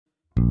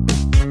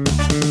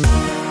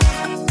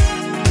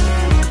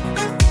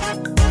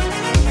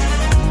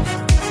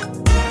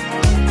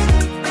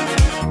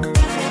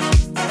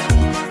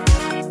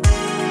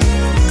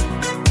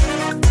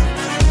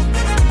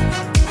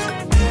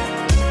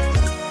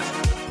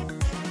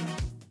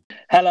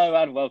Hello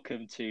and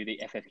welcome to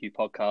the FFQ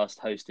podcast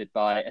hosted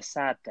by a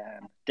sad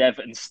Dan, Dev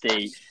and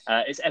Steve.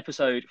 It's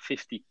episode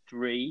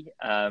 53.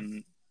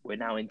 We're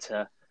now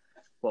into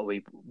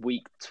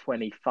week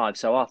 25.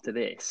 So after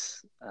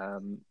this,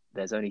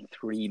 there's only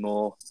 3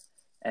 more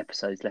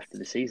episodes left of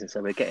the season.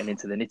 So we're getting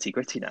into the nitty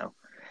gritty now.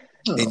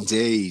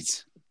 Indeed.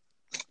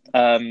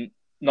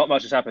 Not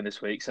much has happened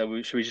this week.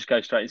 So should we just go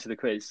straight into the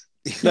quiz?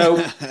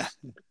 No.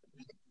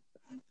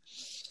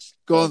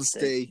 Go on,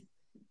 Steve.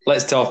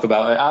 Let's talk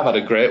about it. I've had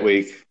a great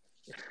week.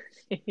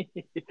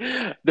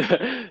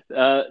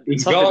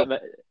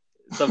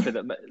 Something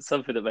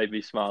that made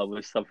me smile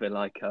was something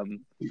like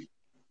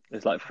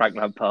it's like Frank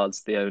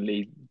Lampard's the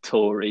only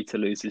Tory to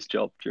lose his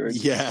job during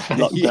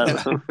lockdown.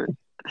 Yeah.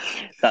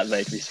 That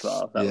made me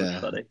smile. That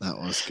was funny. That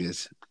was good.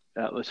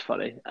 That was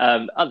funny.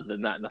 Other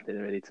than that, nothing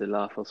really to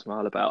laugh or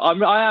smile about.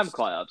 I am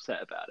quite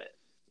upset about it.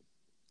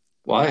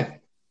 Why?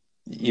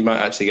 You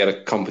might actually get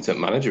a competent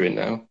manager in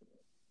now.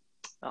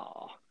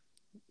 Oh,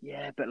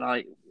 yeah, but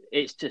like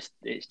it's just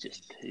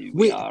who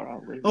we are,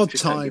 aren't we? Odd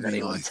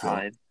timing, Odd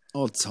timing.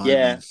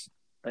 Yeah,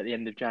 at the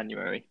end of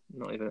January,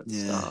 not even at the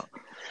start.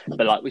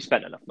 But like we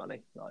spent enough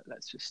money. Like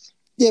let's just.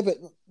 Yeah, but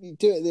you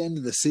do it at the end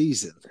of the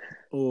season,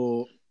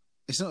 or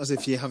it's not as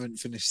if you haven't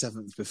finished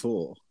 7th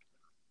before,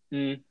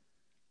 or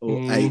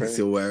 8th,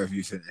 or wherever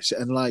you finish,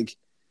 and like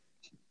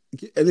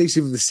at least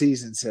even the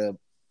season to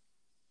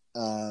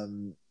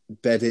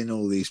bed in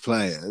all these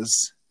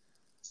players.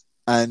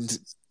 And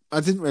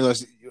I didn't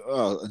realise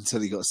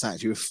until he got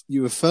sacked. You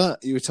were top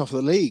of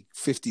the league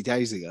 50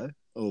 days ago,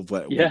 or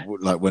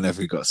like whenever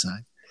he got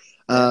sacked.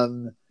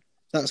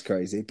 That's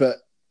crazy, but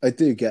I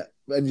do get,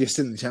 and you're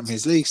still in the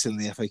Champions League, still in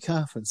the FA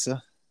Cup and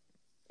stuff.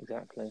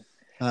 Exactly.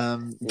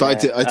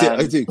 But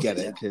I do get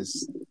it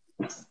because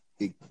it's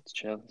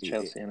Chelsea.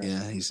 Isn't it?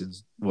 Yeah, he's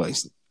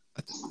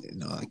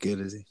not that good,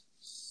 is he?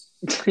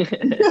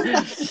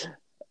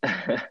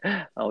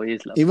 Oh, he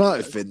is lovely. He might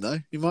have been though.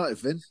 He might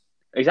have been.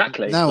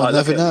 Exactly. Now I'll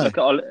never know. Look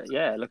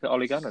at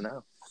Ole Gunnar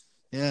now.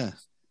 Yeah.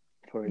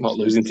 Not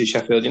losing to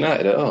Sheffield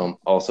United at home.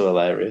 Also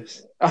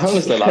hilarious. I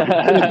honestly like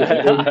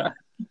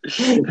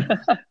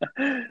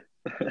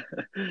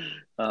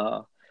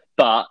it.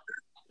 But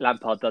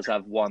Lampard does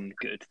have one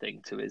good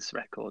thing to his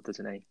record,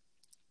 doesn't he?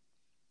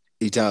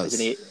 He does.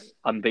 Isn't he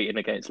unbeaten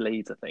against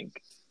Leeds, I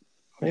think?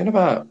 What are you on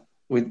about?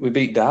 We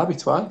beat Derby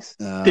twice.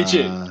 Did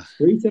you?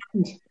 3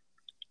 times.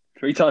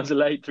 3 times a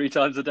late, 3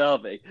 times a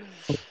Derby.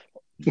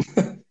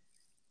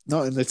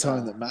 Not in the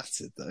time that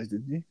mattered, though,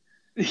 didn't you?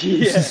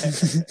 Yeah.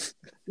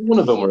 One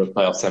of them were a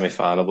playoff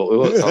semi-final, but we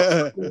won't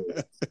talk.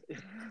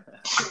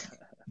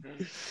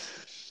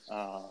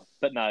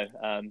 But no,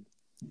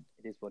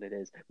 it is what it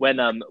is. When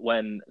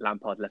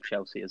Lampard left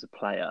Chelsea as a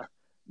player,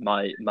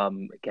 my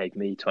mum gave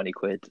me 20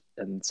 quid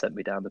and sent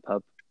me down the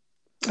pub.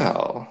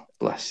 Oh,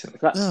 bless you.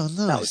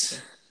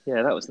 Nice.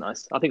 That was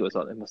nice. I think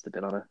it must have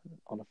been on a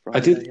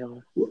Friday.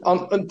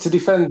 To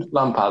defend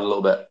Lampard a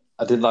little bit,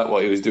 I did like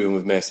what he was doing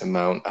with Mason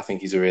Mount. I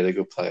think he's a really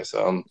good player,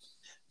 so I'm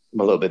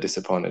a little bit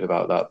disappointed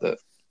about that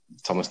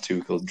Thomas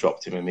Tuchel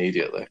dropped him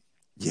immediately.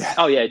 Yeah.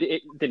 Oh yeah,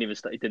 it didn't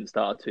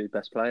start our 2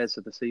 best players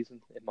of the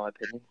season, in my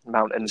opinion,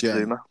 Mount and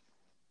Zuma.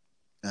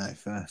 No,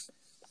 fair.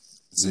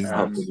 Zuma.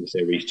 How could you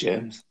say Reece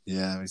James?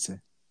 Yeah, me too.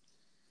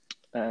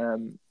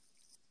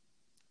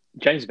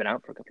 James has been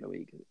out for a couple of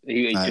weeks.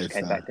 He just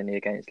came back, didn't he,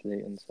 against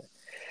Luton?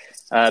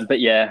 So.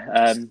 But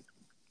yeah,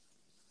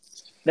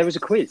 there was a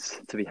quiz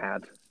to be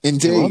had.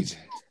 Indeed.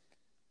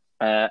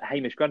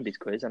 Hamish Grundy's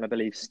quiz, and I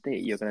believe,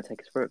 Steve, you're going to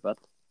take us through it, bud.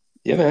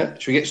 Yeah,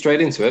 mate. Should we get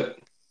straight into it?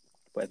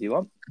 Whatever you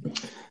want.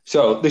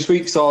 So, this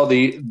week saw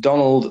the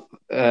Donald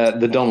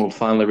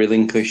finally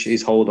relinquish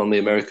his hold on the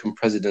American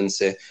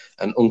presidency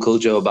and Uncle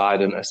Joe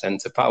Biden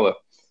ascend to power.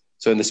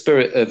 So, in the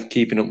spirit of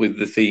keeping up with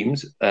the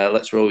themes,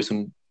 let's roll with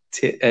some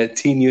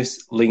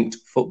tenuous-linked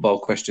football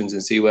questions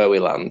and see where we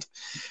land.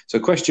 So,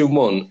 question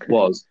 1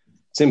 was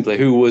simply,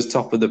 who was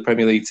top of the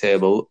Premier League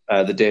table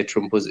the day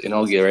Trump was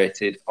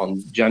inaugurated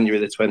on January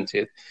the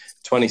 20th,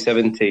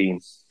 2017?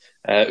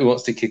 Who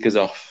wants to kick us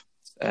off?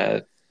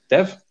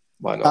 Dev?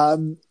 Why not?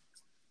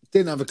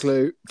 Didn't have a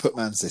clue. Put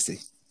Man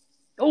City.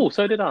 Oh,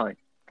 so did I.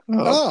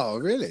 Oh,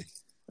 really?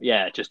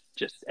 Yeah, just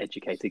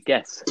educated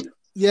guess.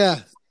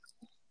 Yeah.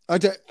 I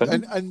don't.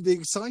 And the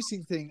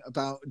exciting thing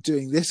about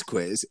doing this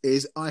quiz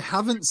is I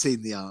haven't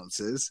seen the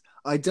answers.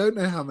 I don't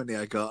know how many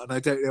I got, and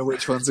I don't know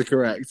which ones are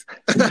correct.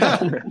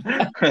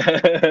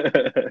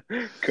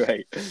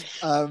 Great.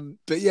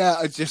 But yeah,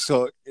 I just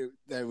thought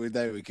they were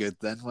good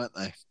then, weren't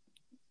they?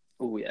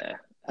 Oh yeah.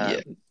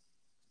 Yeah.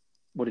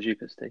 What did you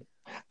put, Steve?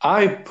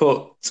 I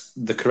put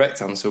the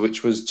correct answer,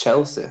 which was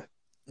Chelsea.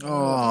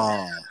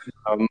 Oh.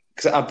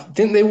 Because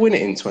didn't they win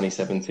it in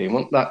 2017?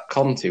 Wasn't that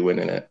Conte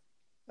winning it?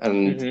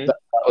 And that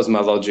was my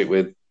logic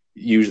with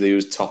usually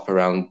who's top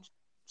around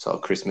sort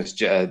of Christmas,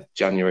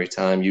 January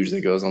time,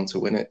 usually goes on to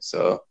win it.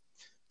 So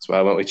that's why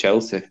I went with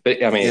Chelsea.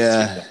 But I mean,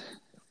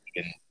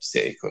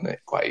 City, couldn't it,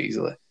 quite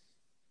easily?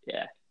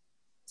 Yeah.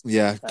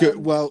 Yeah. Good.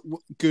 Well,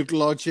 good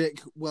logic.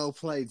 Well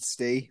played,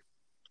 Steve.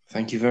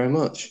 Thank you very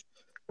much.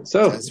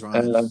 So, that's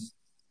right.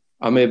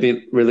 I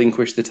maybe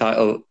relinquished the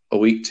title a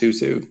week too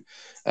soon.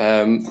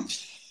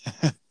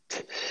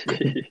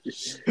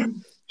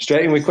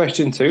 Straight in with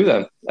question 2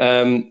 then.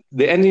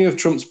 The ending of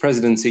Trump's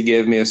presidency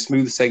gave me a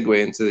smooth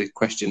segue into the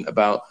question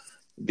about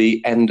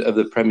the end of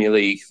the Premier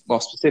League,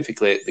 more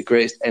specifically, the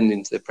greatest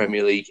ending to the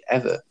Premier League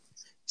ever.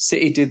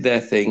 City did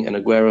their thing and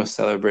Aguero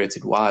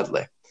celebrated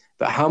wildly.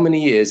 But how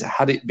many years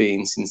had it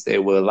been since they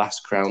were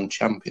last crowned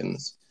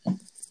champions?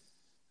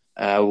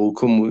 We'll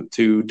come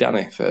to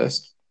Danny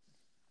first.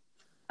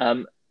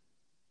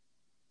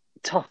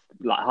 Tough,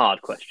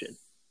 hard question.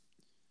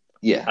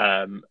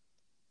 Yeah.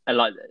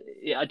 And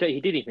he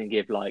didn't even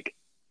give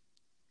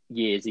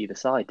years either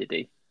side, did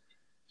he?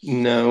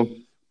 No.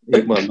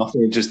 Well,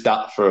 nothing, just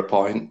that for a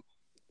point.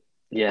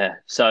 Yeah.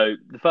 So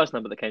the first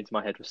number that came to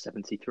my head was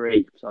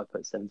 73. So I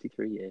put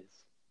 73 years.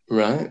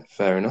 Right.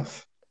 Fair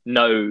enough.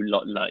 Nothing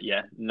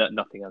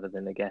other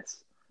than a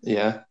guess.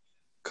 Yeah.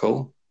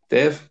 Cool.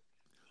 Dave?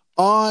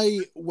 I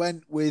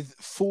went with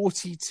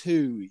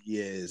 42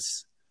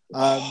 years.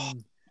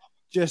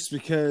 Just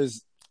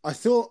because I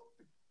thought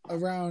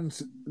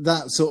around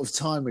that sort of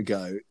time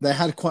ago, they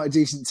had quite a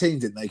decent team,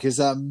 didn't they? Because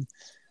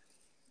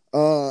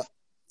was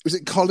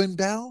it Colin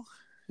Bell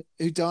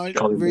who died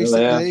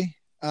recently?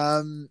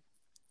 Bell, yeah.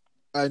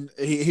 And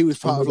he was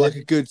part of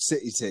a good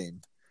City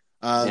team.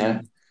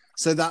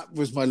 So that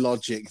was my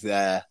logic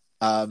there.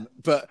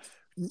 But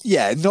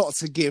yeah, not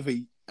to give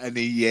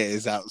any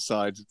years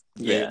outside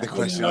the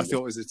question. I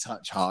thought was a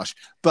touch harsh,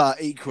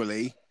 but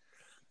equally,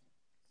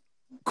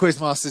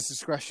 Quizmaster's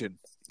discretion.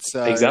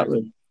 So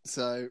exactly.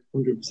 So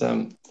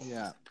 100%.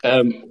 Yeah.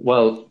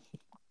 Well,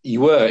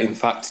 you were in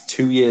fact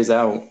 2 years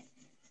out.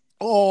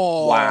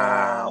 Oh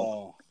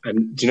wow!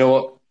 And do you know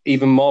what?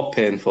 Even more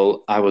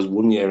painful, I was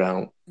 1 year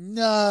out.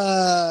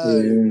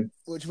 No. Yeah.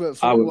 Which were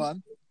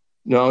 41?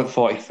 No,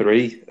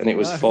 43, and it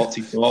was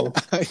 44.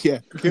 Yeah.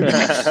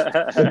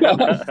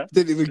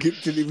 Didn't even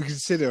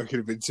consider I could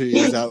have been 2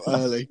 years out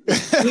early.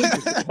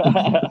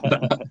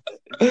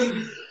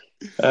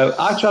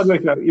 I tried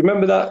working out. You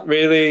remember that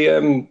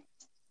really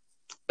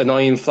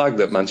annoying flag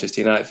that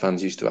Manchester United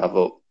fans used to have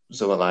up,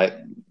 something like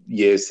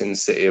years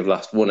since City have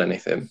last won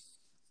anything?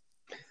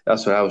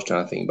 That's what I was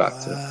trying to think back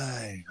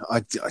to.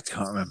 I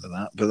can't remember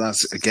that, but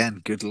that's,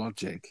 again, good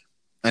logic.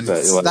 And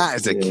that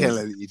is a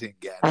killer that you didn't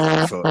get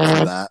anything for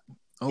that.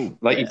 Oh,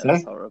 like you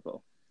said,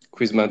 horrible.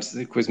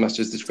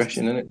 Quizmaster's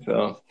discretion, isn't it?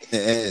 So it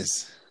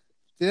is.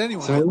 Did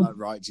anyone get that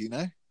right? Do you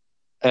know?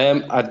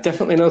 I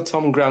definitely know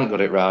Tom Grant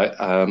got it right.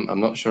 I'm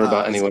not sure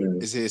about anyone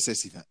else. Is he a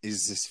City fan?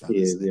 He's a City fan.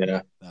 He is,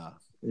 yeah. Oh.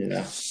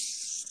 Yeah.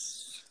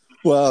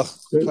 Well,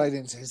 played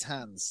into his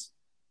hands.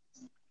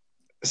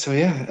 So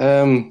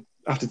yeah,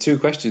 after 2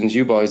 questions,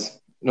 you boys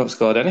not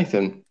scored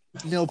anything.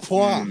 Nil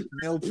point.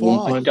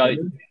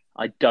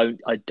 I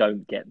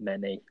don't get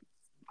many.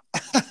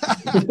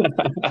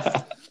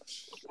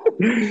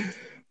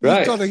 Right.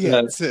 You've got to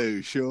get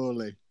 2,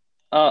 surely.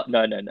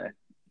 No.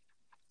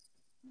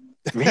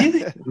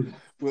 Really?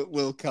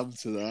 We'll come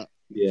to that.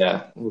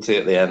 Yeah, we'll see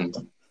at the end.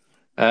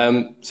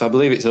 So I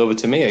believe it's over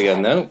to me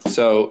again now.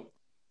 So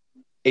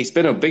it's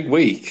been a big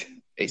week.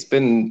 It's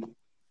been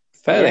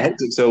fairly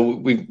hectic. So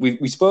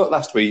we spoke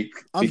last week.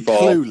 I'm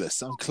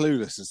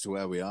clueless as to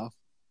where we are.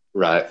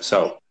 Right.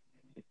 So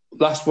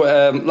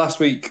last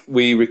week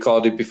we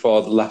recorded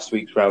before the last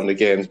week's round of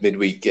games,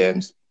 midweek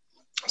games.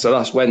 So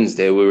last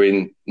Wednesday we were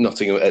in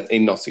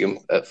Nottingham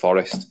at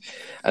Forest,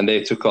 and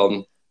they took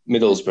on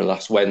Middlesbrough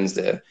last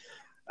Wednesday.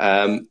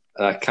 And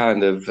I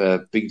kind of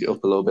bigged it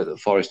up a little bit that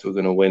Forest were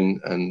going to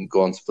win and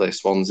go on to play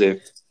Swansea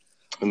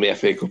in the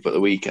FA Cup at the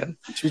weekend.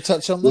 Should we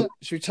touch on that?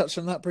 Should we touch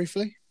on that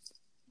briefly?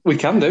 We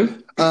can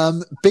do.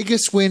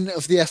 Biggest win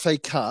of the FA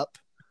Cup,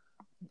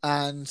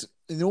 and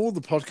in all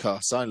the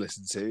podcasts I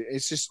listen to,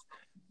 it's just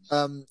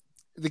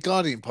the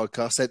Guardian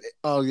podcast said,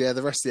 "Oh yeah,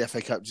 the rest of the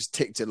FA Cup just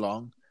ticked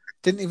along."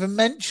 Didn't even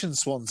mention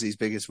Swansea's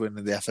biggest win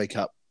of the FA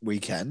Cup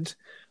weekend,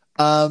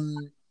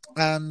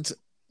 and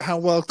how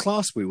world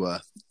class we were.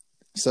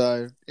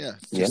 So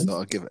just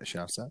thought I'd give it a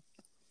shout out.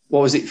 What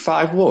was it?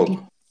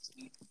 5-1.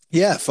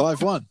 Yeah,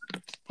 5-1.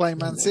 Playing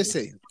Man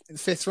City in the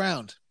 5th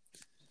round.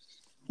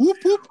 Whoop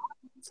whoop.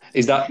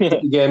 Is that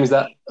the game? Is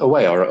that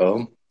away or at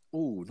home?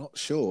 Oh, not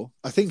sure.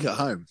 I think at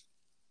home.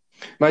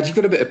 Mate, you've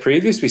got a bit of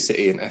previous with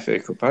City in FA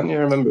Cup, haven't you?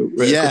 I remember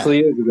a couple of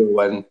years ago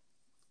when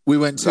we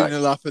went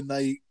 2-0 up and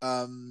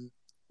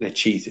they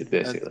cheated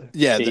basically.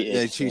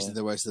 They cheated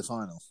their way to the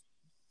final.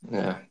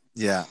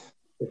 Yeah.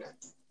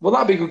 Well,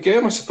 that'd be a good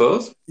game, I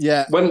suppose.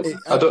 Yeah.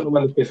 I don't know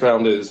when the 5th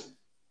round is.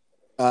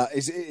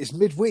 It's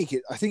midweek.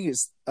 I think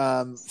it's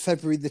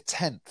February the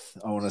 10th,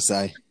 I want to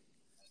say.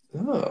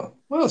 Oh,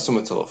 well, that's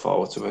something to look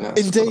forward to.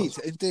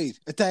 Indeed.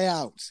 A day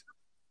out.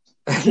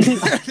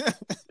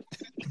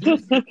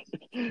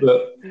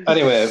 But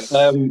anyway,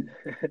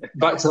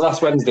 back to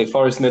last Wednesday,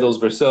 Forest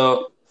Middlesbrough.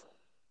 So,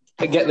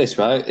 get this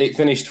right. It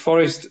finished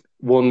Forest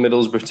 1,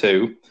 Middlesbrough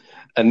 2,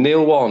 and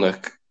Neil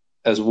Warnock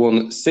has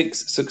won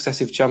 6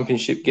 successive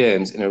championship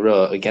games in a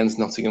row against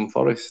Nottingham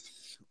Forest.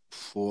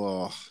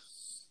 Whoa.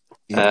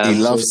 He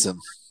loves them.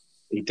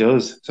 He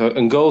does. So,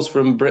 and goals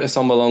from Britta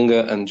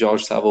Sombalonga and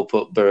George Saville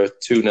put Borough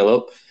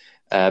 2-0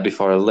 up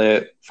before a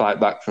late fight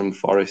back from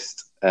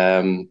Forest.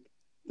 They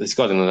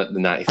scored in the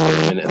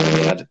 93rd minute, and then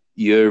they had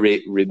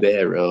Yuri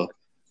Ribeiro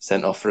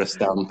sent off for a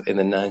stamp in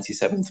the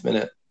 97th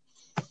minute.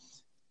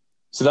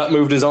 So that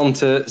moved us on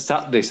to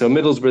Saturday. So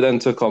Middlesbrough then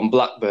took on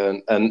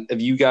Blackburn. And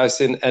have you guys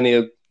seen any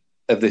of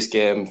this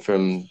game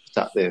from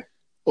Saturday?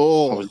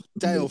 Oh,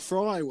 Dale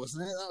Fry,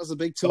 wasn't it? That was a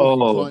big talking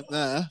point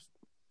there.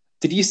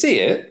 Did you see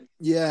it?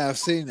 Yeah, I've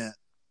seen it.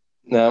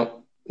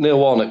 Now, Neil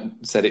Warnock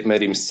said it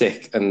made him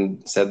sick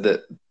and said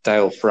that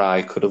Dale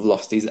Fry could have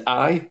lost his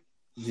eye.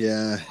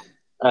 Yeah.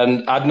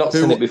 And I'd not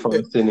seen it before.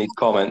 I'd seen his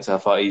comments. I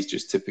thought he's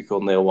just typical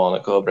Neil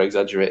Warnock,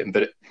 over-exaggerating,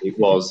 but it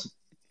was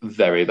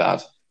very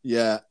bad.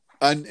 Yeah.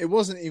 And it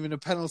wasn't even a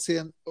penalty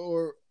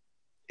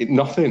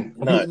nothing.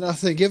 No.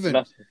 Nothing given.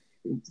 Nothing.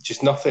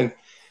 Just nothing.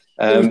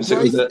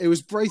 It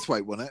was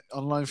Braithwaite, wasn't it?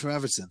 On loan from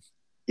Everton.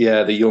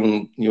 Yeah, the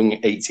young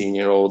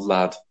 18-year-old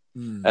lad.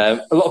 A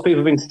lot of people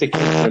have been sticking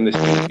to him this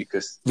week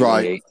because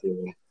right.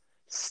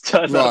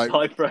 Turn that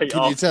vibrate Can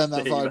off. You turn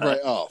that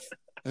vibrate off?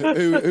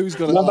 Who's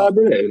got it? Not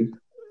vibrating.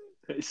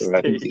 I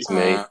think it's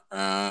me.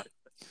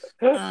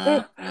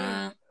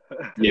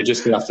 You're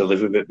just gonna have to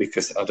live with it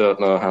because I don't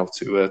know how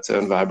to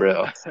turn vibrate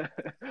off.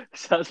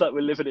 Sounds like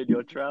we're living in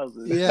your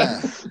trousers.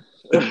 Yeah.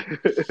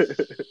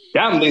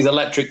 Damn these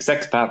electric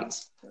sex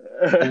pants.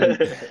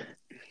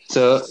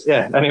 So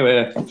yeah.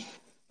 Anyway,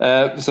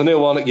 so Neil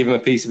Warnock gave him a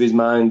piece of his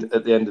mind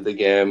at the end of the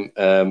game,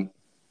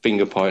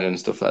 finger pointing and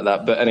stuff like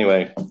that. But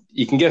anyway,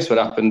 you can guess what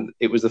happened.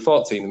 It was the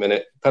 14th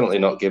minute, penalty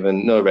not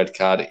given, no red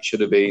card. It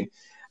should have been.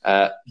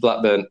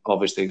 Blackburn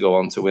obviously go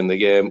on to win the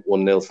game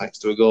 1-0 thanks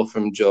to a goal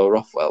from Joe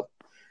Rothwell.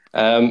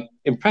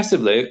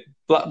 Impressively,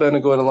 Blackburn are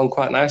going along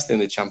quite nicely in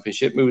the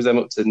Championship, moves them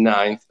up to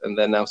 9th, and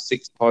they're now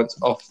 6 points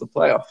off the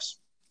playoffs.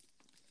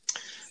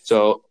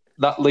 So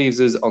that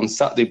leaves us on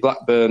Saturday.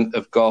 Blackburn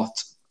have got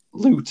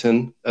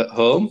Luton at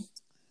home.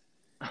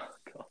 Oh,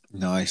 God.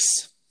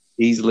 Nice.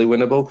 Easily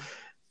winnable.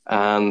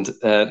 And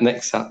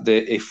next Saturday,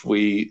 if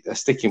we are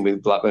sticking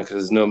with Blackburn, because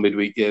there's no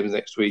midweek games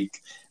next week,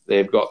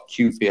 they've got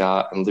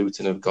QPR and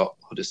Luton have got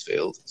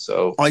Huddersfield.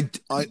 So I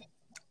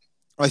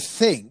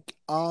think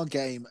our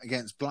game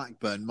against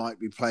Blackburn might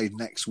be played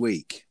next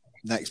midweek.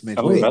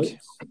 Right.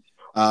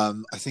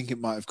 I think it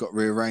might have got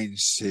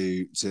rearranged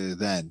to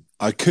then.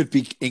 I could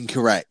be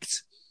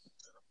incorrect.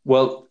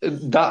 Well,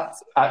 that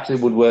actually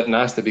would work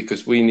nicely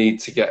because we need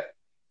to get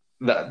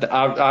that.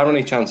 Our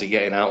only chance of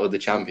getting out of the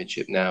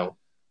Championship now,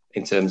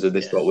 in terms of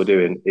this, what we're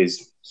doing,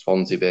 is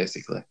Swansea,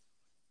 basically.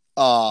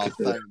 Oh,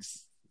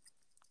 thanks.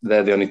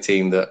 They're the only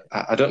team that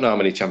I don't know how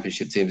many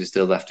Championship teams are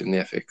still left in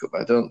the FA Cup.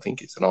 I don't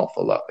think it's an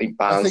awful lot. I think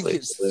Barnsley. I think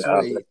it's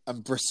 3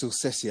 and Bristol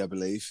City, I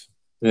believe.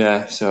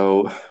 Yeah,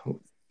 so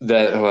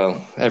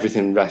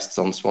everything rests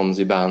on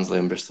Swansea, Barnsley,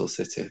 and Bristol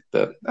City.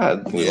 But I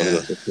think we want to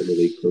go to the Premier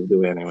League club, do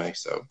we anyway?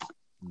 So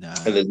no,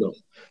 and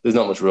there's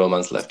not much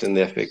romance left in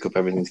the FA Cup.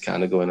 Everything's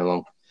kind of going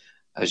along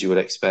as you would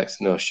expect.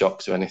 No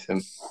shocks or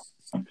anything.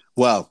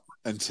 Well,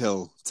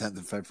 until 10th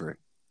of February.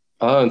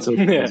 Oh, until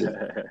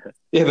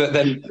yeah, but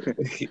then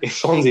if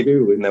Swansea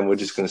do win, then we're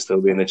just going to still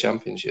be in the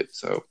Championship.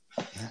 So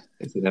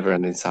it's a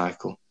never-ending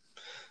cycle.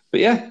 But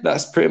yeah,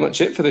 that's pretty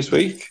much it for this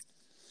week.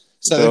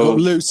 So they've got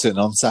Luton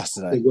on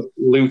Saturday. They've got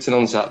Luton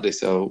on Saturday,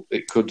 so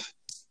it could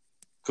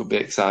be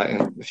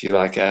exciting. If you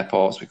like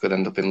airports, we could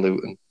end up in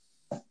Luton.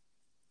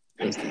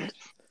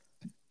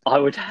 I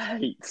would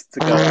hate to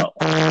go out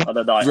on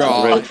a night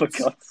right. for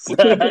God's sake.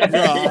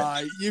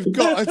 Right, you've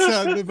got to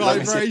turn the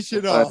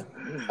vibration off.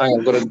 Hang on,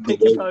 I've got to pick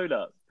your phone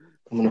up.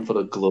 I'm going to put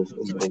a glove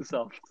on me.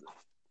 All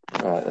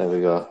right, there we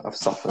go. I've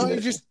softened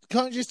it.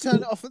 Can't you just turn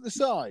it off at the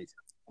side?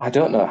 I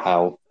don't know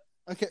how.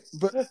 Okay,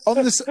 but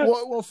on this,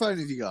 what phone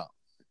have you got?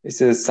 It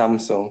says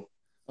Samsung.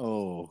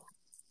 Oh, I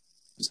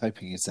was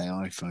hoping you'd say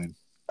iPhone.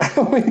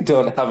 We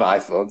don't have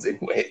iPhones in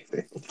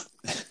Wakefield.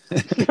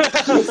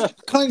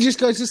 Can't you just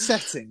go to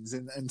settings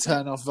and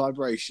turn off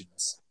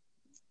vibrations?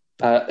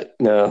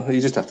 No,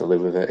 you just have to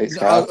live with it. It's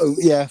hard.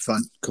 Yeah,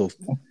 fine, cool.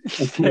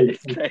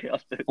 Stay on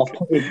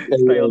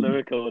the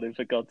recording,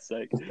 for God's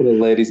sake. I put a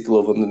lady's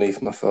glove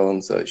underneath my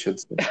phone, so it should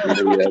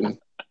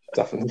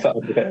definitely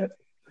vibrate.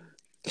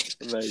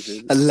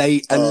 Amazing. A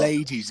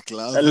lady's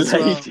glove. A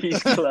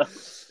lady's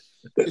glove.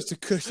 Just to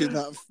cushion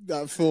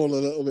that fall a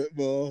little bit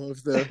more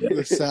of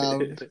the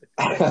sound.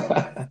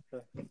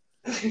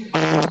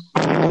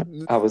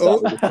 How was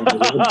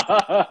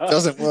that?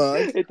 Doesn't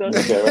work. It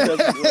doesn't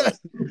work.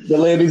 The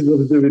ladies glove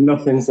is doing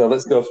nothing, so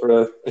let's go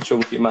for a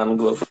chunky man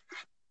glove.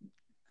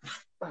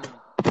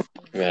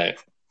 Right.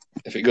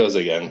 If it goes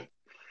again.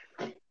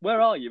 Where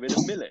are you? In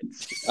a millet?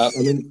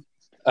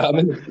 I'm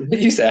in. What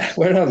you say?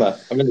 Where am I?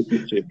 I'm in the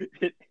kitchen.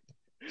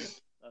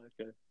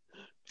 Okay.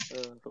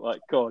 Right,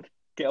 God.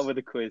 Get on with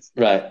the quiz.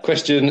 Right.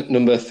 Question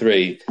number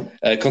 3.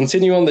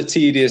 Continue on the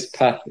tedious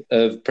path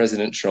of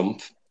President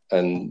Trump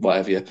and what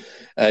have you.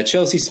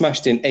 Chelsea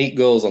smashed in 8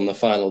 goals on the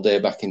final day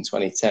back in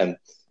 2010.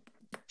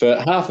 For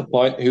half a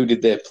point, who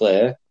did they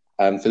play?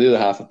 And for the other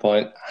half a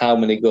point, how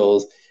many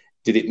goals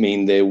did it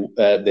mean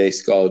they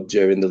scored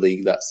during the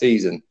league that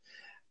season?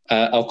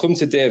 I'll come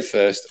to Dave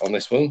first on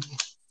this one.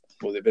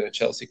 Will it have been a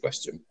Chelsea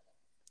question?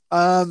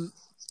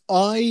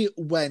 I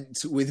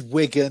went with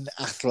Wigan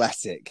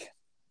Athletic,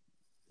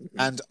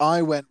 and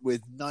I went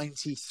with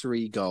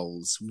 93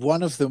 goals.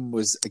 One of them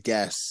was, I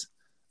guess,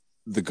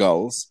 the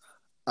goals,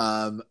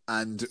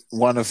 and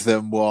one of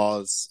them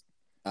was,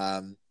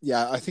 I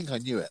think I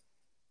knew it.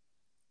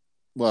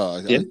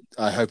 Well,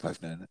 I hope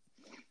I've known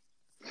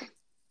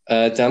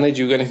it. Danny,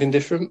 do you got anything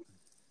different?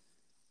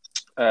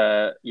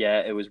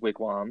 It was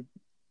Wigwam.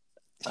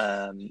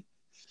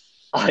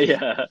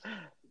 I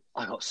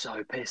got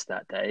so pissed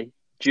that day.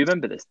 Do you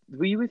remember this?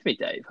 Were you with me,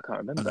 Dave? I can't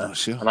remember. I'm not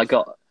sure. And I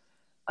got,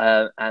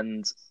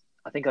 and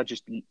I think I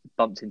just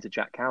bumped into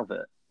Jack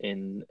Calvert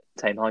in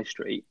Tame High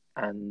Street,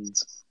 and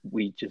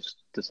we just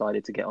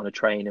decided to get on a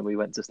train, and we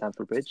went to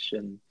Stamford Bridge,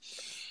 and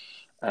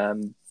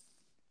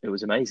it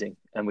was amazing.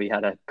 And we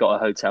got a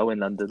hotel in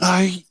London.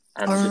 I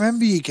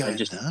remember you going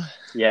there.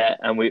 Yeah,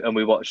 and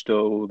we watched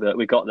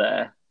we got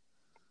there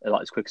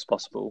like as quick as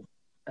possible.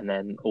 And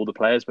then all the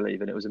players were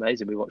leaving. It was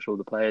amazing. We watched all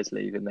the players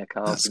leave in their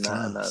cars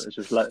and it was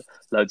just loads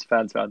of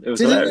fans around. It was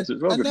hilarious. It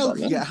was well good fun.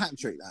 Anel get a hat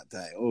trick that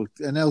day, or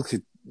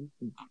Anel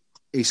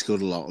he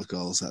scored a lot of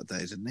goals that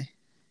day, didn't he?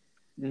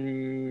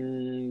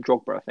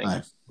 Drogba, I think.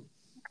 Oh.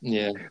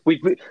 Yeah, we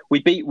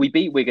beat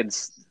Wigan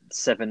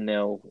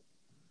 7-0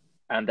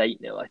 and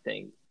 8-0, I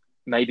think.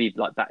 Maybe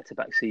like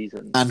back-to-back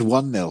seasons. And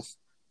 1-0,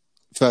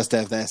 first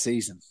day of their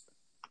season.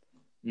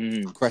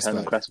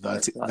 Crespo, last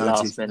minute,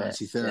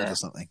 93rd or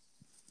something.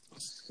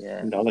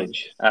 Yeah,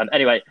 knowledge.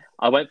 Anyway,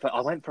 I went for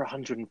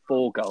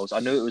 104 goals. I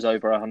knew it was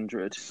over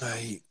 100,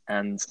 right.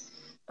 And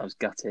I was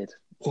gutted.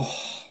 Well,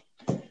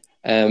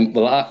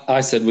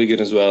 I said Wigan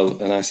as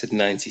well, and I said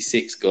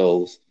 96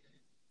 goals.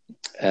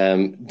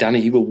 Danny,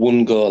 you were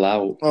 1 goal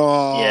out.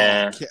 Oh,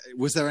 yeah.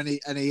 Was there any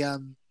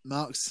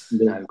marks?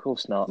 No, of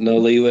course not. No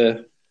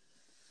leeway.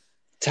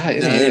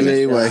 Tight, no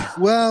leeway.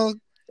 Well,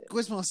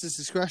 Quizmaster's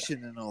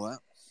discretion and all that.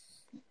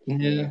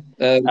 Yeah.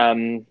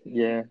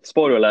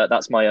 Spoiler alert,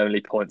 that's my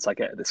only points I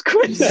get at this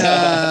quiz.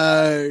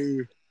 No.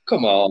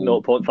 Come on.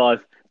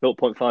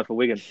 0.5 for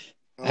Wigan.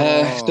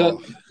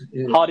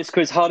 Hardest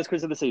quiz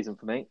of the season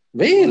for me.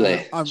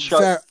 Really? I'm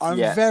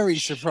very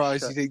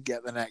surprised you didn't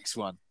get the next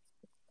one.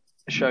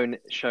 Shown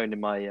in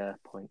my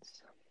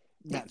points.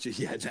 Naturally.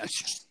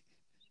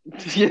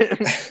 Yeah.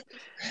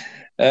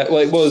 Well,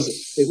 it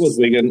was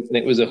Wigan, and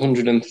it was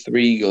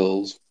 103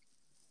 goals.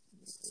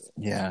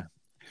 Yeah.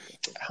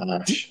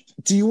 Harsh.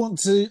 Do you want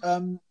to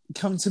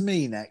come to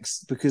me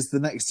next? Because the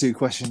next 2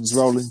 questions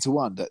roll into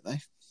one, don't they?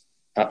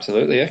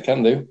 Absolutely, yeah,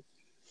 can do.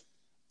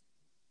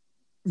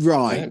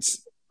 Right.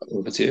 Yeah.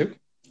 Over to you,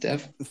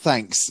 Dev.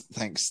 Thanks,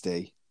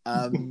 Steve.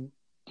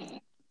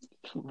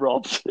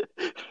 Rob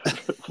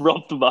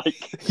the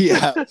mic.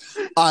 Yeah,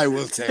 I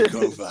will take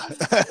over.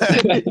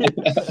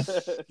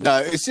 No,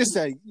 it's just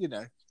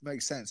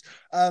makes sense.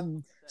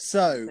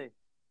 So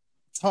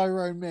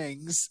Tyrone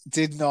Mings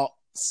did not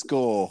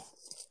score.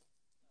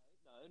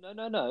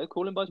 No.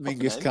 Call him by his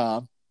Mingus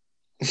Khan.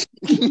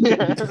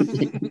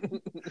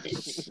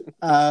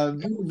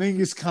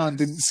 Mingus Khan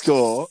didn't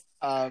score.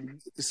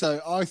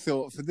 So I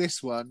thought for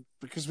this one,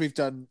 because we've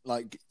done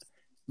like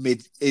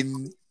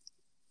in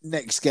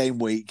next game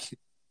week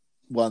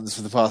ones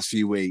for the past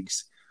few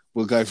weeks,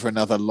 we'll go for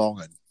another long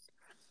one.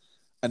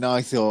 And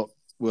I thought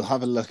we'll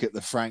have a look at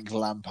the Frank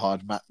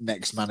Lampard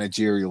next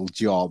managerial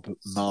job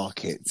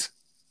market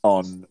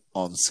on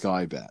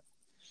Sky Bet.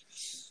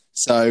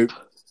 So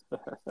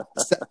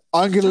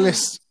I'm going to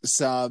list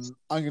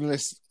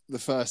the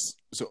first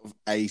sort of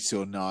 8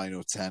 or 9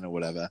 or 10 or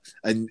whatever,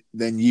 and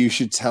then you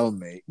should tell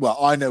me. Well,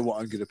 I know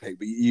what I'm going to pick,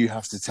 but you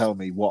have to tell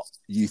me what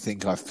you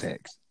think I've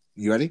picked.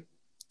 You ready?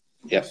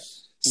 Yeah.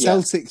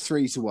 Celtic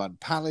 3-1,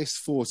 Palace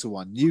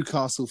 4-1,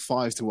 Newcastle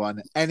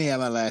 5-1,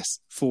 NEMLS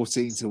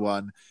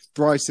 14-1,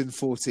 Brighton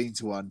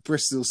 14-1,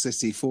 Bristol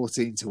City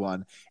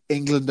 14-1,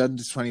 England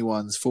under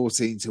 21s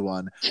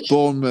 14-1,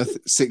 Bournemouth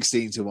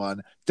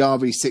 16-1,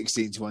 Derby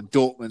 16-1,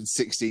 Dortmund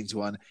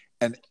 16-1,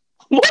 and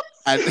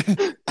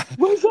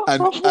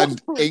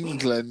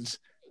England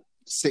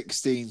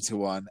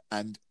 16-1,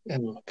 and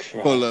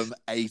Fulham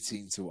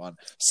 18-1.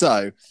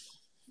 So,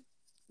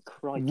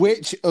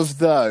 which of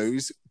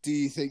those do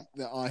you think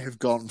that I have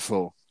gone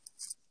for?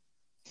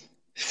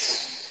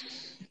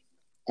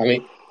 I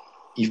mean,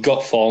 you've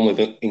got form with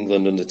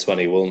England under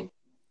 21.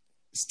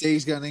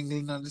 Steve's going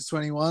England under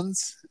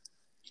 21s?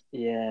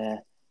 Yeah.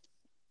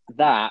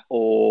 That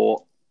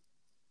or...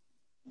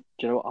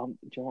 Do you know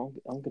what?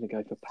 I'm going to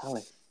go for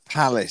Palace.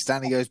 Palace.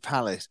 Danny goes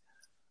Palace.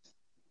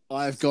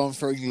 I've gone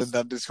for England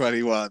under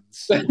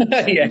 21s.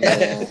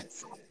 Yeah.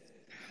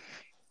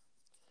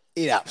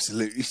 It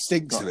absolutely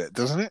stinks of it,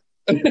 doesn't it?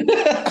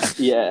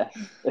 Yeah,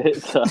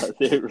 it does.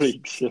 It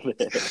reeks of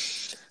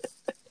it.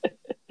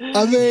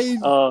 I mean...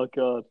 Oh,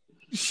 God.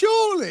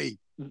 Surely!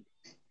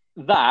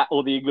 That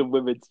or the England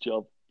women's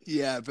job.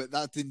 Yeah, but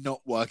that did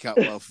not work out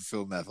well for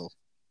Phil Neville.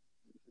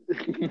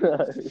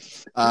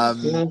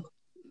 No.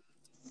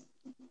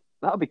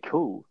 That would be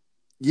cool.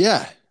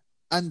 Yeah.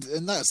 and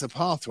that's a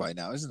pathway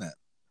now, isn't it?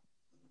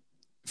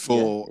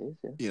 For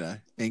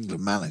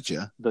England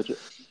manager,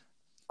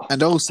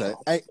 and also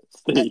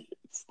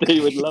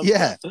Steve would love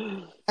that.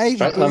 Aidy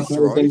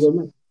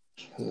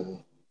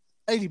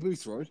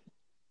Boothroyd,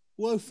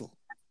 woeful.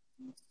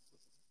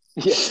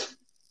 Yeah.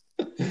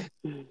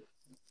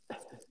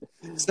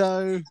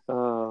 So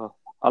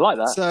I like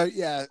that. So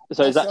yeah,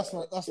 so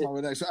that's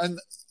my next, and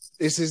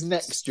it's his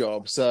next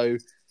job. So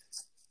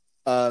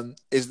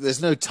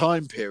there's no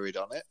time period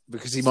on it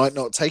because he might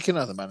not take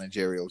another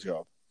managerial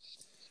job.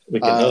 We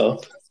can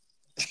hope.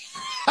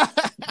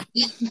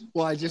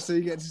 Why? Just so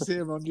you get to see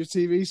him on your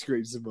TV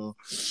screen some more.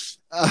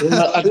 I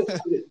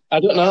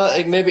don't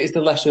know. Maybe it's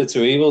the lesser of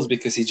two evils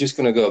because he's just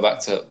going to go back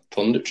to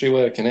punditry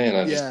work, and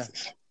I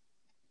just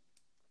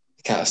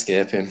can't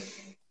escape him.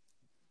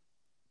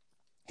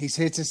 He's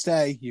here to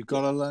stay. You've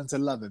got to learn to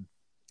love him.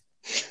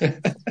 So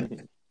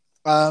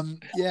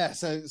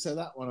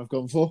that one I've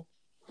gone for.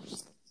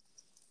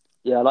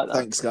 Yeah, I like that.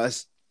 Thanks,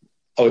 guys.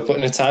 Are we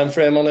putting a time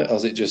frame on it, or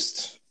is it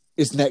just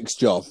his next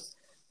job?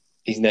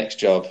 His next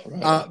job,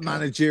 right, okay.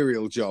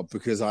 Managerial job,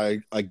 because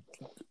I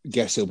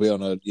guess he'll be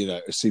on a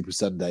Super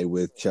Sunday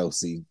with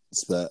Chelsea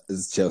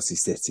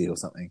City or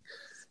something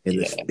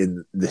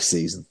in this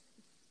season.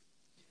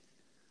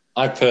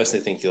 I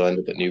personally think he'll end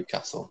up at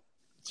Newcastle.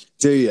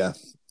 Do you?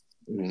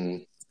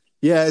 Mm.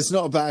 Yeah, it's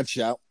not a bad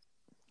shout.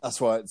 That's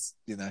why it's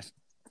a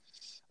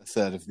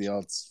third of the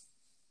odds.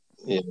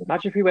 Yeah.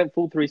 Imagine if he went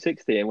full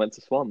 360 and went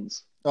to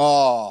Swans.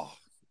 Oh,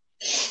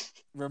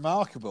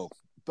 remarkable.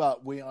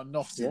 But we are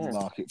not in the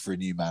market for a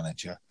new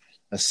manager,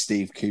 as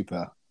Steve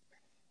Cooper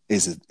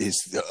is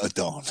a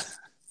don.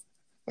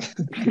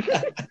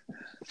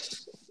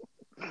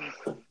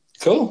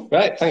 Cool.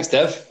 Right. Thanks,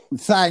 Dev.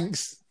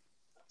 Thanks.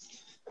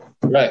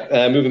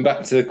 Right. Moving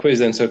back to the quiz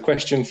then. So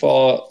question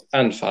 4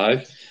 and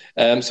 5.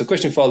 So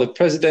question 4, the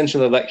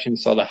presidential election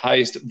saw the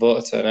highest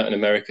voter turnout in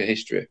American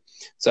history.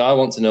 So I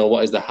want to know,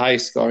 what is the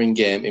highest scoring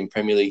game in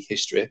Premier League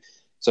history?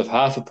 So for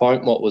half a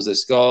point, what was the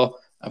score?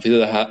 And for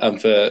the other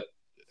and for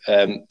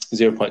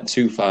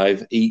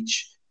 0.25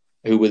 each,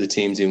 who were the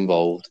teams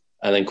involved?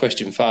 And then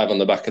question 5 on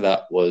the back of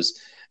that was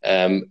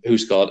who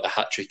scored a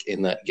hat-trick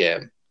in that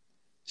game?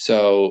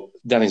 So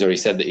Danny's already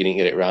said that he didn't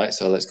get it right,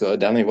 so let's go to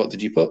Danny. What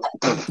did you put?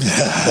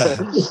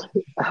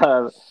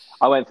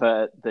 I went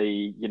for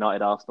the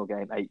United-Arsenal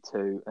game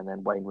 8-2 and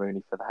then Wayne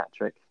Rooney for the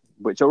hat-trick,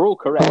 which are all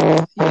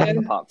correct,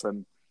 apart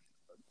from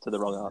to the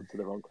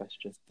wrong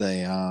question.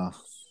 They are.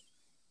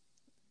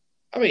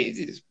 I mean,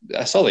 it's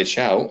a solid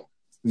shout.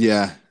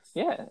 Yeah.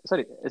 Yeah,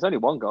 it's only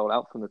one goal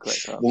out from the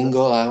correct answer. One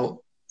goal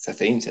out. It's a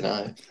theme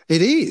tonight.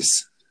 It is.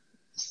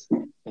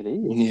 It is.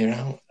 1 year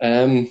out.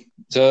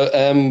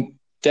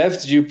 Dev,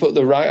 did you put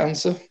the right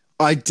answer?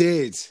 I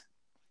did.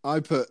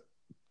 I put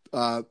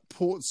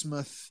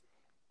Portsmouth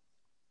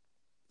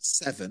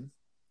 7,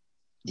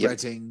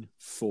 Reading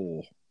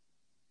 4.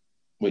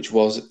 Which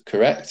was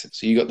correct.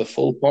 So you got the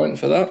full point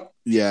for that?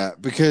 Yeah,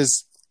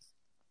 because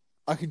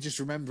I can just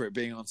remember it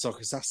being on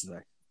Soccer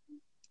Saturday.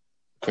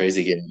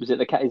 Crazy game. Is it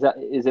the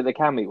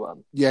Cammy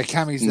one? Yeah,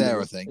 Cammy's there,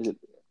 I think.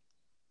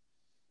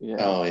 Yeah.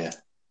 Oh yeah.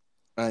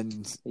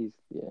 And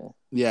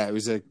yeah, it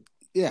was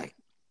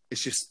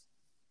it's just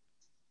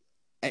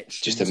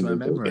etched just into a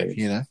my memory,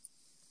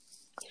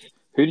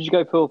 Who did you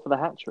go for the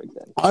hat trick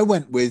then? I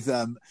went with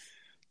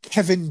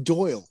Kevin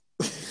Doyle.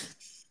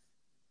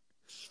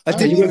 I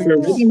didn't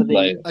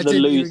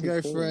even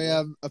go for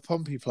a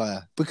Pompey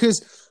player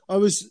because I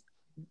was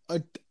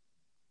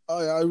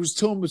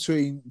torn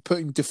between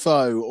putting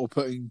Defoe or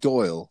putting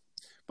Doyle,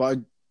 but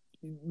I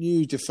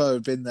knew Defoe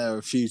had been there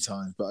a few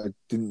times, but I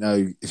didn't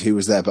know if he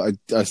was there. But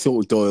I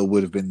thought Doyle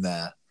would have been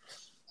there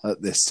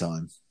at this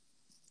time.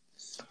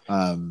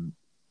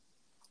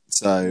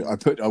 So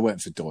I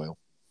went for Doyle.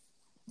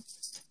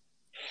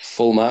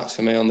 Full marks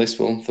for me on this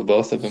one for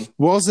both of them.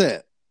 Was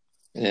it?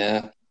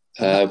 Yeah.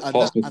 And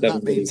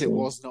that means it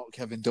was not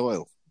Kevin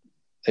Doyle.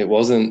 It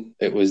wasn't.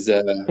 It was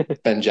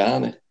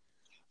Benjani.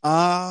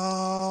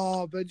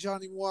 Oh,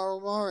 Benjani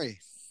Mwaramari.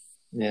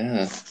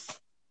 Yeah.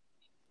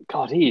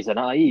 God, he's an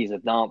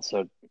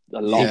answer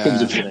a lot.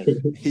 Yeah,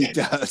 he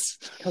does.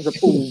 Comes up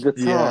all the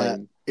time. Yeah,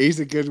 he's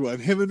a good one.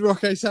 Him and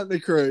Roque Santa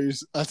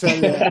Cruz, I tell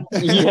you.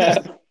 Yeah.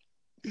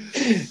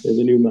 There's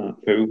a new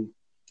Mark Poon.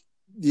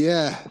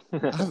 Yeah. I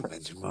haven't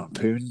mentioned Mark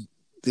Poon.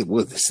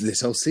 Well,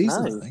 this whole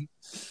season, I think.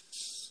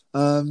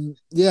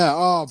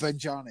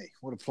 Benjani.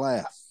 What a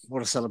player.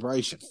 What a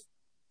celebration.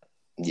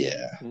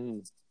 Yeah.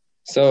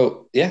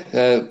 So,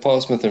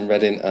 Portsmouth and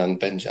Reading and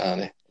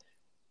Benjani.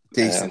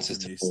 Decent.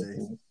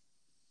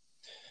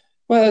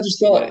 Well, I just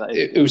thought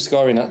it was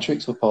scoring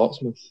hat-tricks for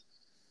Portsmouth.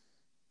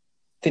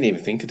 Didn't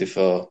even think of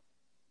Defoe.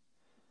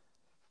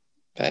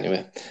 But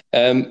anyway.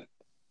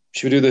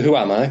 Should we do the Who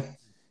Am I?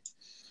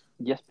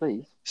 Yes,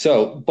 please.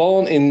 So,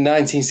 born in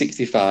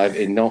 1965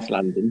 in North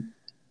London,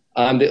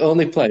 I'm the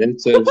only player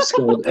to have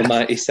scored a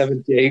mighty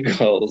 78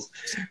 goals,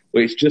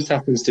 which just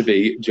happens to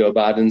be Joe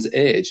Biden's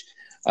age.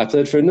 I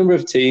played for a number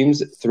of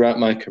teams throughout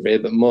my career,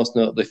 but most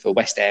notably for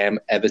West Ham,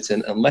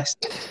 Everton and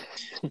Leicester.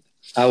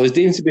 I was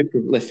deemed to be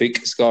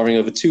prolific, scoring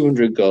over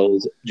 200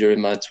 goals during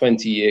my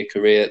 20-year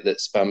career that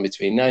spanned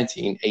between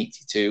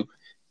 1982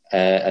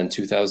 and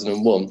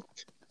 2001.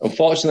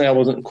 Unfortunately, I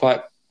wasn't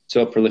quite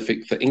so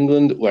prolific for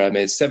England, where I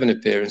made 7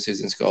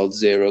 appearances and scored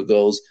 0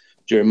 goals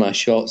during my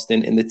short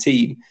stint in the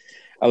team.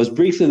 I was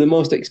briefly the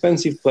most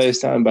expensive player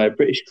signed by a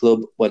British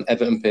club when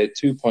Everton paid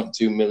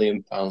 £2.2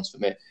 million for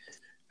me.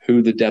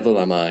 Who the devil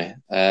am I?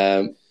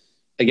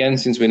 Again,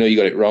 since we know you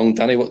got it wrong,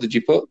 Danny, what did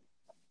you put?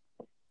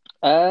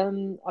 I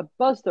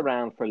buzzed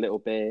around for a little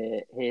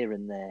bit here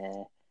and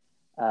there,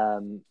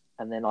 and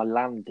then I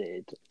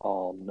landed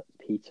on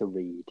Peter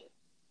Reid.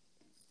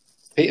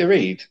 Peter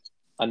Reid?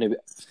 I knew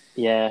it.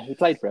 Yeah, he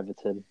played for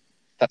Everton.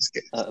 That's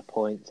good. At a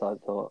point, so I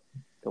thought,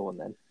 go on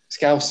then.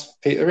 Scouse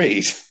Peter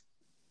Reid?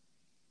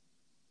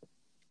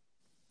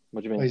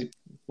 What do you mean?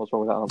 What's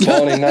wrong with that answer?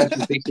 Born in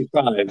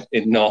 1965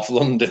 in North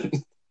London.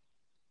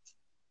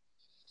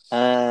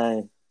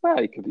 Well,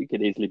 he could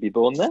easily be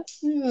born there.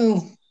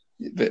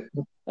 But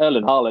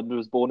Erling Haaland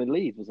was born in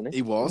Leeds, wasn't he?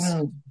 He was.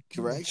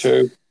 Correct.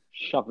 True.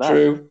 Shove that.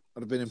 True.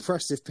 I'd have been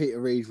impressed if Peter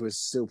Reid was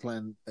still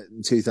playing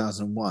in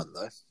 2001,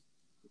 though.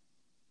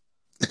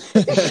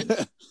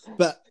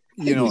 But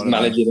you know what I mean.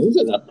 Managing us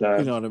at that time.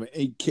 You know what I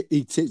mean.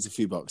 He ticked a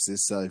few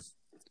boxes, so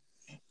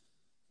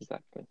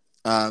exactly.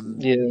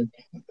 Yeah,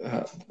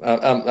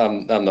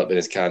 I'm not being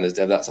as kind as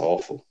Dev. That's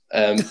awful.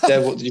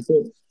 Dev, what did you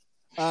put?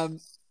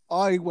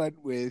 I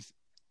went with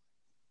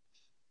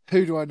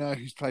who do I know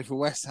who's played for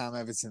West Ham,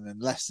 Everton,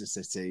 and Leicester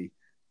City?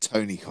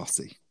 Tony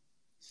Cottee.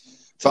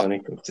 Tony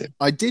Cottee.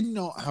 I did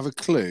not have a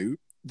clue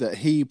that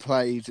he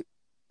played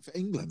for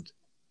England.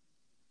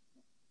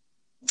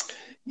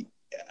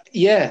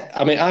 Yeah,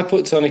 I mean, I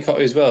put Tony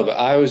Cottee as well, but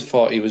I always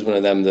thought he was one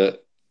of them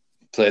that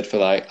played for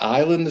like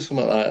Ireland or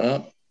something like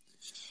that.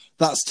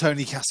 That's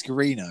Tony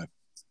Cascarino.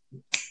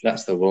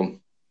 That's the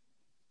one.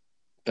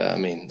 But I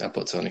mean, I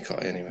put Tony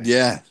Cottee anyway.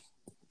 Yeah,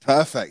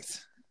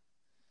 perfect.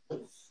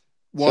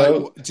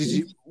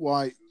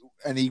 Why?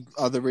 Any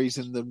other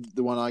reason than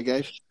the one I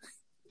gave?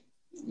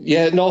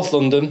 Yeah, North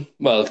London.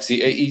 Well, because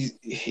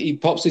he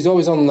pops. He's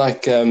always on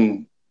like he's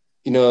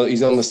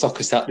on the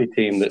soccer Saturday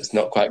team that's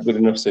not quite good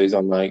enough, so he's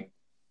on like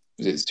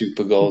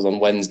super goals on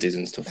Wednesdays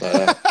and stuff like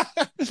that.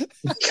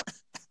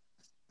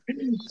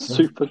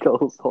 Super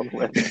goals on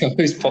Wednesdays. He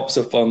always pops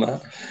up on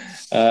that.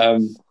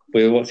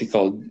 With what's he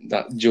called?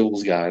 That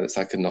Jules guy that's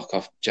like a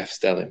knockoff Jeff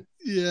Stelling.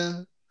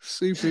 Yeah,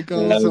 super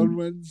goals on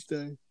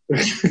Wednesday.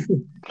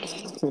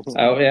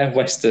 Oh yeah,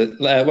 West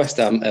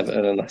Ham,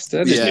 Everton, and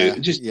Leicester. I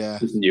just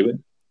knew it.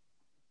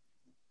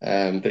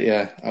 But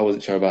yeah, I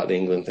wasn't sure about the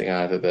England thing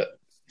either, but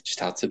it just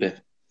had to be.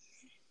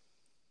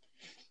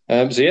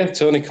 So yeah,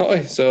 Tony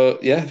Cottee. So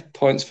yeah,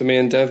 points for me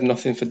and Dev,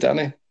 nothing for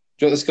Danny. Do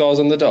you want the scores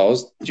on the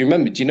doors? Do you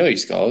remember? Do you know your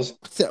scores?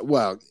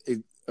 Well, it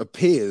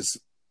appears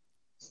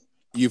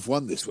you've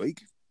won this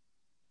week.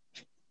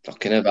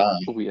 Fucking have I.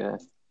 Oh yeah,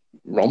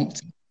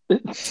 romped.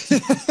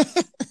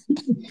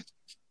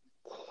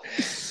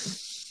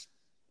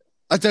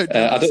 I don't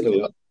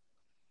know.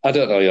 I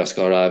don't know your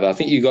score either. I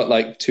think you got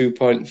like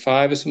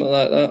 2.5 or something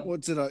like that.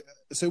 What did I?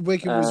 So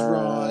Wigan was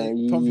right.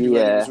 Pompey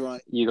was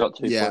right. You got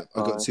 2.5. Yeah, I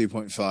got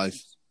 2.5.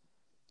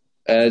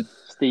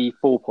 Steve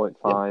 4.5.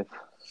 Yeah.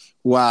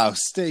 Wow,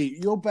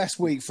 Steve, your best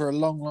week for a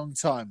long, long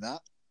time.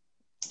 That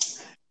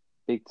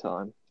big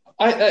time.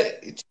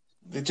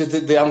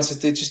 The answer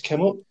they just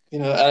came up,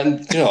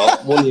 and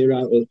 1 year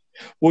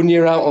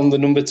out on the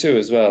number 2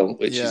 as well,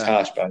 which is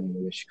harsh. By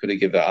me, she could have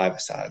given either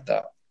side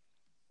that.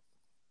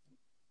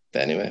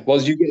 But anyway, what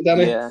did you get,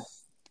 Danny? Yeah,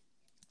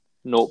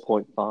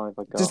 0.5. I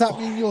got. Does that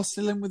mean you're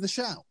still in with the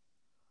shout?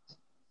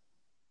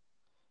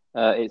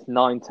 It's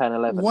 9, 10,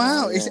 11.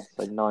 Wow, now,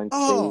 so 9,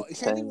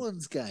 it's 10.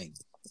 anyone's game.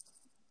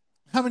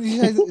 How many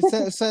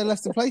say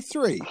left to play?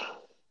 3.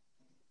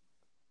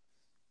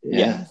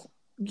 Yeah.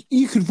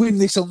 You could win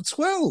this on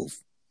 12.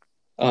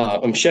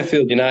 Oh, I'm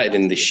Sheffield United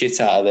in the shit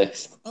out of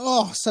this.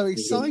 Oh, so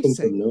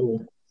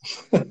exciting.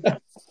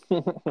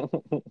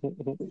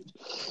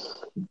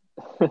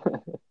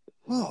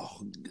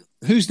 Oh,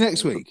 who's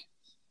next week?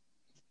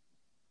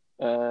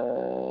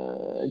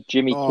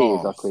 Jimmy Key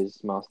is our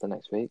quiz master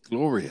next week.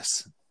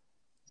 Glorious.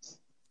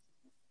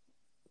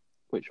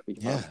 Which will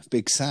be fun.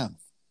 Big Sam.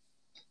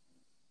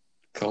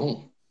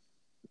 Cool.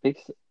 Big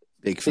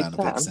fan of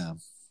Big Sam.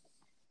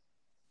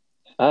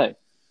 Oh.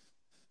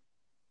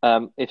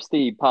 If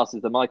Steve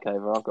passes the mic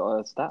over, I've got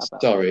a stat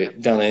about Sorry,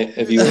 it. Danny,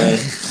 have you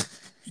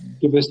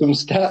give us some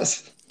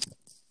stats?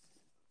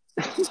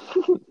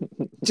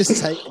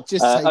 Just take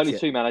only it.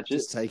 2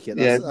 managers. Just take it.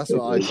 That's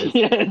what I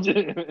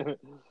did.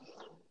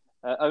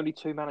 Only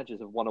 2 managers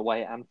have won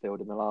away at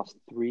Anfield in the last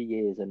 3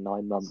 years and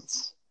 9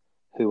 months.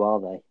 Who are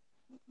they?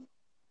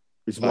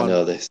 I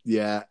know this.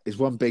 Yeah, is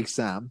one Big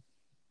Sam.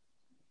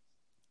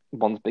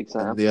 One's Big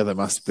Sam. And the other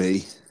must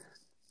be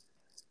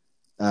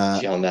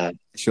Sean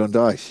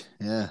Dyche.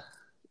 Yeah.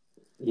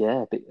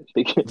 Yeah,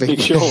 big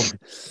Sean.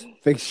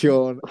 Big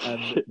Sean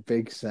and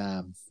Big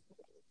Sam.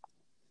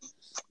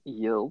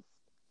 What's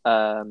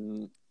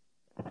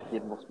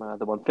my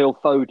other one? Phil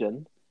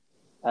Foden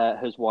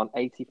has won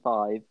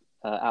 85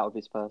 out of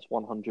his first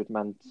 100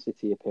 Man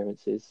City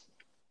appearances.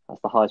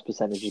 That's the highest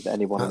percentage of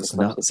anyone That's in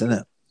the club. nuts, isn't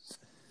it?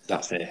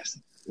 That's it.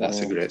 That's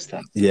a great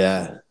stat.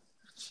 Yeah.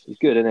 He's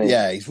good, isn't he?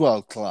 Yeah, he's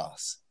world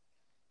class.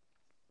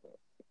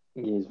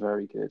 He is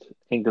very good.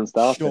 England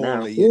starter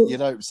now. Surely you'd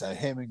hope so.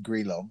 Him and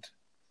Greenland.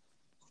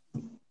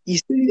 You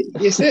see,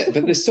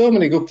 but there's so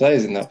many good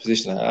players in that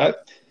position. I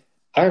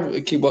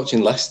keep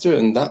watching Leicester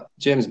and that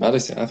James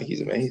Maddison. I think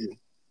he's amazing.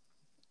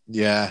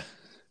 Yeah.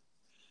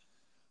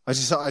 I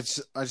just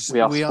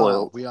we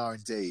are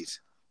indeed.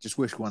 Just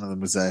wish one of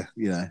them was a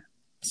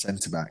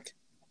centre back.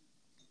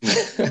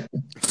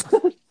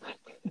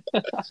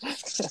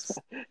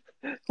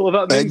 What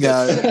about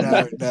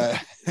Mingus?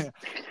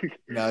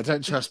 No, I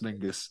don't trust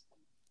Mingus.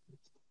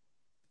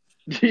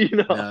 Do you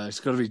not? No, it's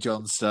got to be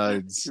John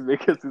Stones.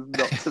 Mingus is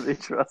not to be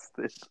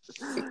trusted.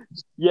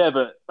 Yeah,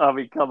 but I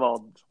mean, come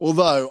on.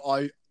 Although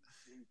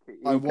He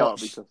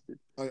can't be trusted.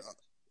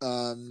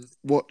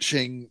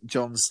 Watching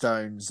John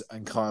Stones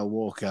and Kyle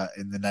Walker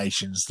in the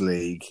Nations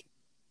League,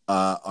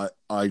 I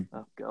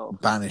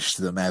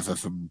banished them ever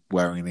from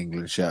wearing an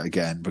England shirt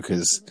again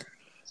because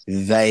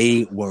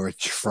they were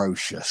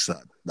atrocious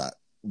that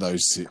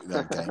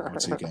game or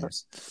two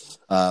games.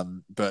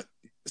 But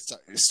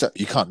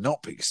you can't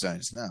not pick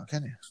Stones now,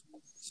 can you?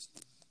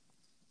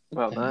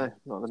 Well, no,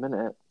 not in a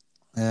minute.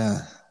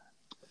 Yeah.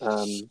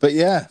 But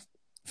yeah,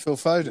 Phil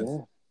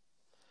Foden,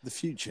 the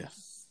future.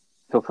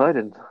 Phil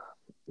Foden.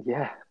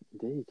 Yeah,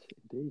 indeed.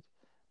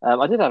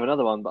 I did have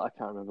another one, but I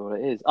can't remember what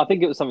it is. I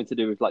think it was something to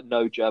do with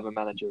no German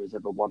manager has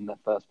ever won their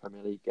first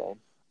Premier League game.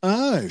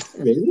 Oh,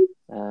 really?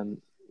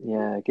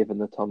 Yeah, given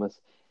the Thomas.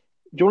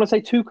 Do you want to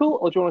say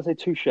Tuchel or do you want to say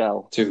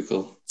Tuchel?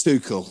 Tuchel.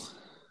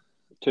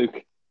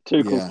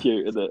 Tuchel's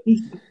cute, isn't it?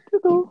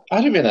 Tuchel.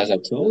 I didn't realise how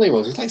tall he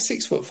was. He's like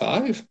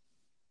 6'5".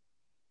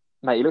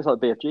 Mate, he looks like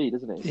BFG,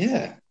 doesn't he?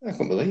 Yeah, I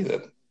can't believe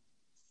it.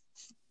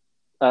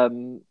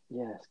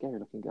 Yeah, scary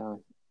looking guy.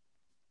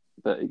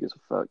 But he gives a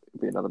fuck.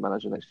 He'll be another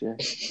manager next year.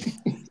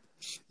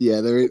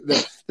 Yeah, there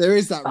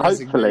is that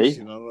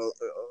resignation on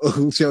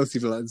all Chelsea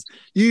fans.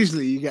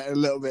 Usually, you get a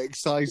little bit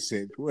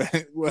excited when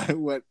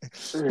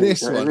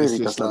this one really is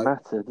just doesn't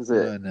matter, does it?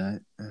 Oh, no.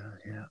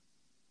 Yeah.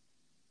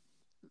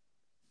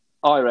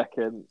 I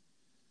reckon.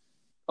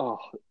 Oh,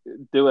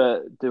 do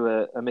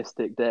a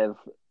mystic Dev,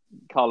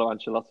 Carlo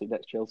Ancelotti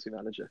next Chelsea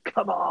manager.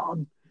 Come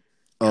on,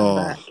 come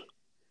back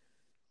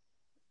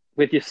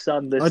with your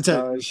son this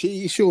time.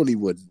 He surely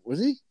wouldn't, would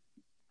he?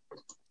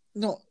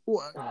 Not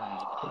what?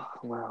 Oh,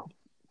 wow.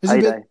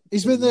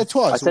 He's been there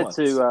twice. I said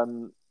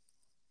to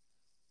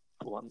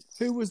once.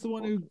 Who was the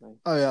one who?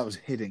 Oh, yeah, it was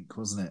Hiddink,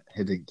 wasn't it?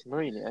 Hiddink.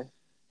 Mourinho.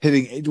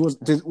 Hiddink.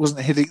 Wasn't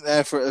Hiddink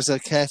there as a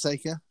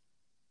caretaker?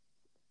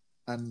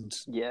 And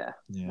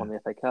won the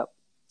FA Cup.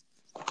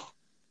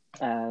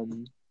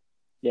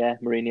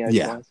 Mourinho.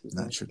 Yeah, twice,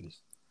 naturally.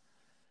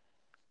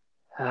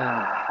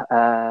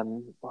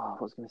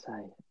 What was I going to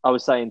say? I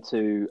was saying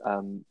to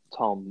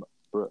Tom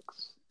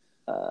Brooks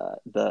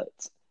that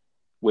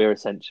we're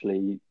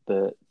essentially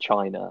the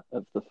China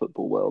of the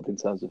football world in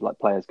terms of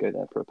players go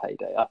there for a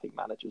payday. I think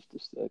managers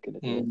just are going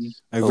to do it.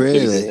 Oh,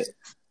 really?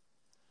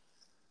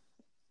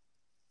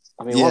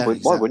 I mean,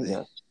 why wouldn't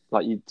you?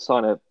 You'd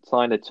sign a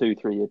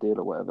 2-3 year deal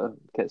or whatever,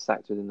 get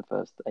sacked within the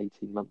first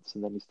 18 months,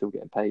 and then you're still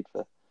getting paid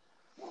for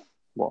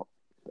what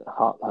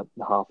half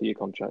of your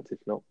contract, if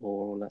not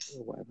more or less,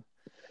 or whatever.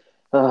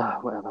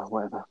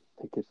 Whatever.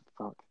 Who gives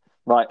a fuck?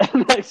 Right,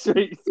 next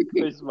week's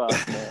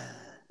Quizmaster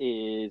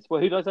is who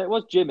did I say it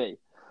was? Jimmy.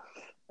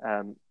 So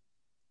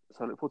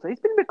I look forward to. He's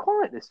been a bit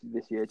quiet this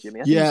year, Jimmy.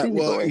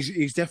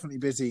 He's definitely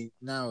busy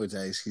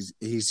nowadays.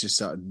 He's just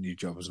started a new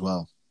job as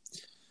well.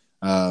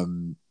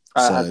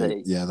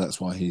 Yeah,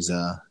 that's why he's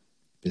a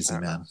busy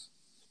man.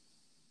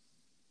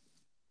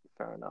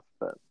 Fair enough,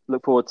 but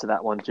look forward to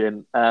that one,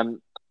 Jim. I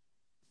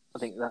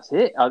think that's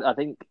it. I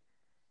think.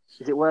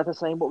 Is it worth us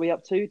saying what we're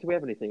up to? Do we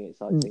have anything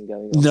exciting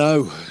going on?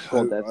 No,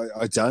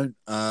 I don't.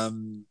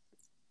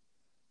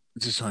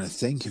 Just trying to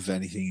think of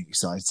anything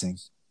exciting.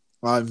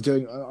 I'm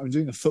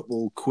doing a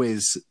football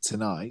quiz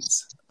tonight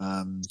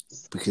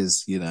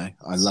because I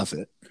love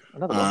it.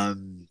 Another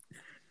one.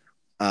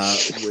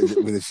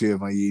 With a few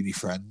of my uni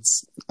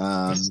friends,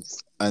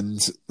 and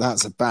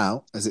that's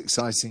about as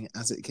exciting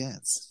as it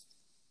gets.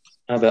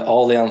 I bet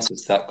all the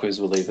answers to that quiz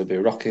will either be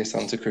Rocky,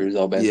 Santa Cruz,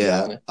 or Ben.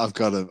 Yeah, I've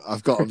got them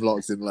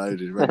locked and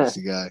loaded, ready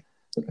to go.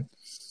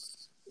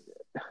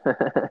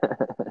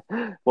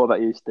 What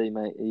about you, Steve,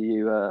 mate? Are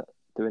you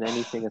doing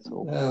anything at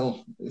all?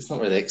 Well, it's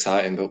not really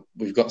exciting, but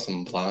we've got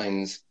some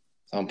blinds.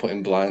 So I'm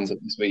putting blinds up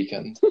this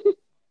weekend.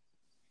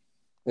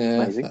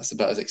 Yeah, amazing. That's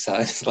about as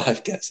exciting as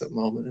life gets at the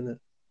moment, isn't it?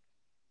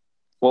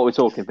 What are we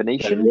talking,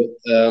 Venetian?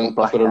 I've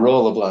got a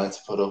roller blind to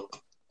put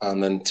up,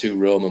 and then 2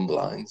 Roman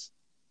blinds.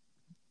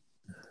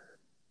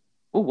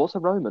 Oh, what's a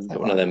Roman? Like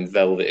one of them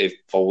velvety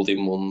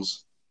folding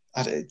ones.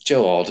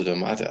 Joe ordered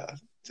them. I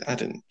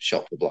didn't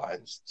shop for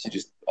blinds. She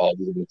just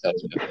ordered them and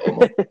tells me to put them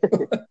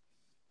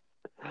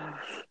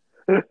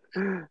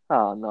up.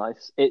 Oh,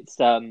 nice. It's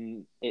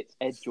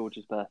Ed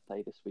George's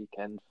birthday this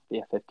weekend.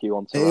 The FFQ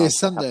on tour. It is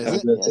Sunday,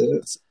 is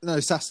it? No,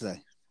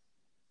 Saturday.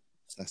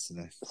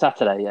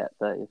 Saturday, yeah,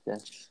 30th, yeah.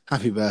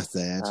 Happy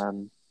birthday, Ed.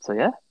 So,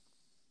 yeah.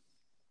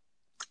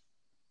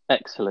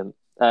 Excellent.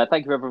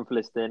 Thank you, everyone, for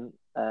listening.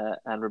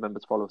 And remember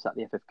to follow us at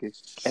the FFQ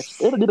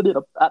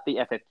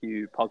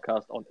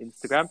podcast on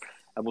Instagram.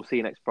 And we'll see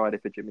you next Friday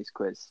for Jimmy's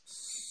quiz.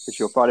 It's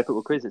your Friday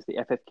football quiz. It's the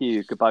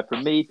FFQ. Goodbye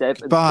from me, Dev.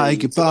 Goodbye.